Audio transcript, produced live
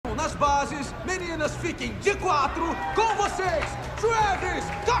bases, meninas fiquem de 4, com vocês, Travis,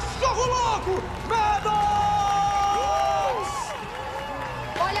 cachorro louco, Belo!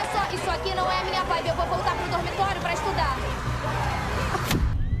 Olha só, isso aqui não é a minha vibe, eu vou voltar pro dormitório pra estudar.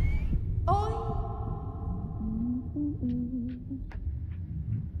 Oi?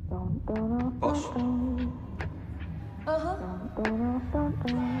 Posso? Aham.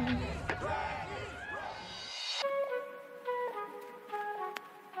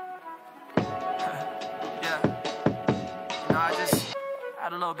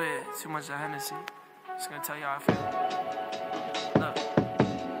 Had a little bit too much of Hennessy. Just gonna tell you how I feel. Look.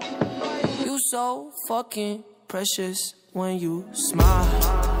 You so fucking precious when you smile.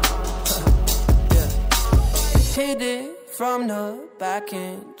 Yeah. Hit it from the back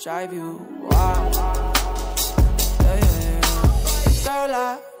and drive you wild. Yeah, yeah, yeah. Girl,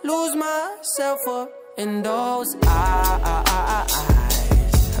 I lose myself up in those eyes.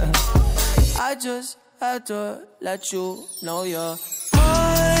 I just had to let you know you're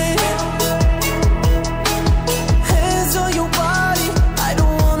mine. Hands on your body, I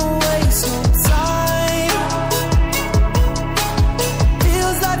don't wanna waste no time.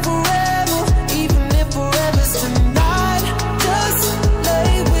 Feels like forever, even if forever's tonight. Just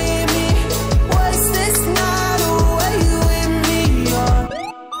lay with me, waste this night away with me. You're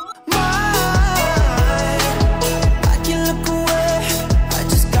mine. I can look away, I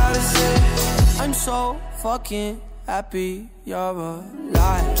just gotta say I'm so fucking happy you're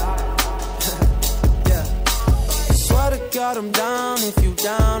alive. Yeah. Swear to God I'm down. If you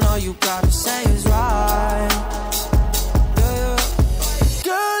down, all you gotta say is right. Yeah, yeah.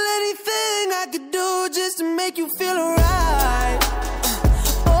 Girl, anything I could do just to make you feel alright.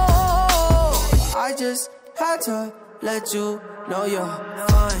 Oh, I just had to let you know you're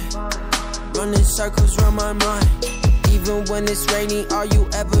fine. Running circles around my mind. Even when it's rainy, all you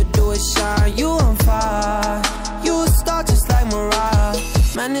ever do is shine. You on fire, you a star just like Mariah.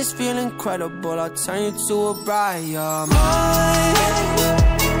 Man, this feel incredible, I'll turn you to a bride. You're mine.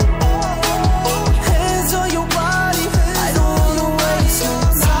 Hands on your body, I don't wanna waste no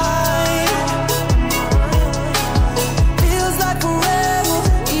time. Feels like forever,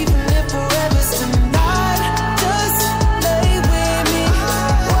 even if forever's tonight. Just lay with me,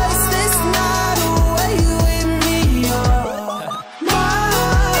 waste this night away with me. You're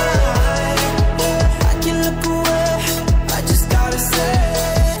mine. I can look away, I just gotta say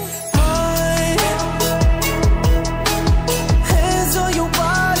mine. Hands on your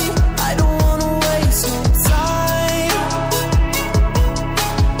body, I don't wanna waste no time.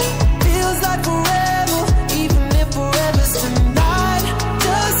 Feels like forever, even if forever's tonight.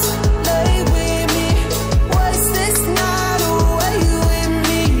 Just lay with me, waste this night away with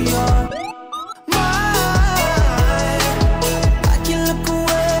me. You're mine. I can look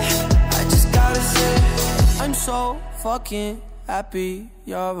away, I just gotta say I'm so fucking happy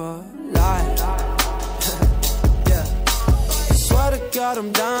you're alive. Yeah. Swear to God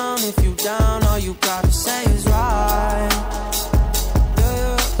I'm down. If you down, all you gotta say is right. Yeah,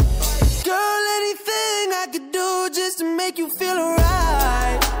 yeah. Girl, anything I could do just to make you feel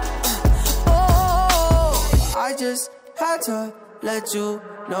alright. Oh, I just had to let you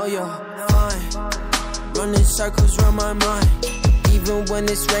know you're fine. Running circles around my mind. Even when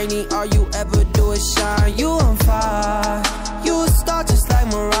it's rainy, all you ever do is shine. You on fire, you a star just like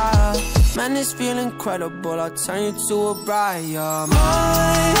Mariah. Man, this feel incredible, I'll turn you to a bride. You're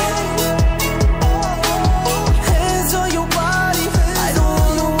mine.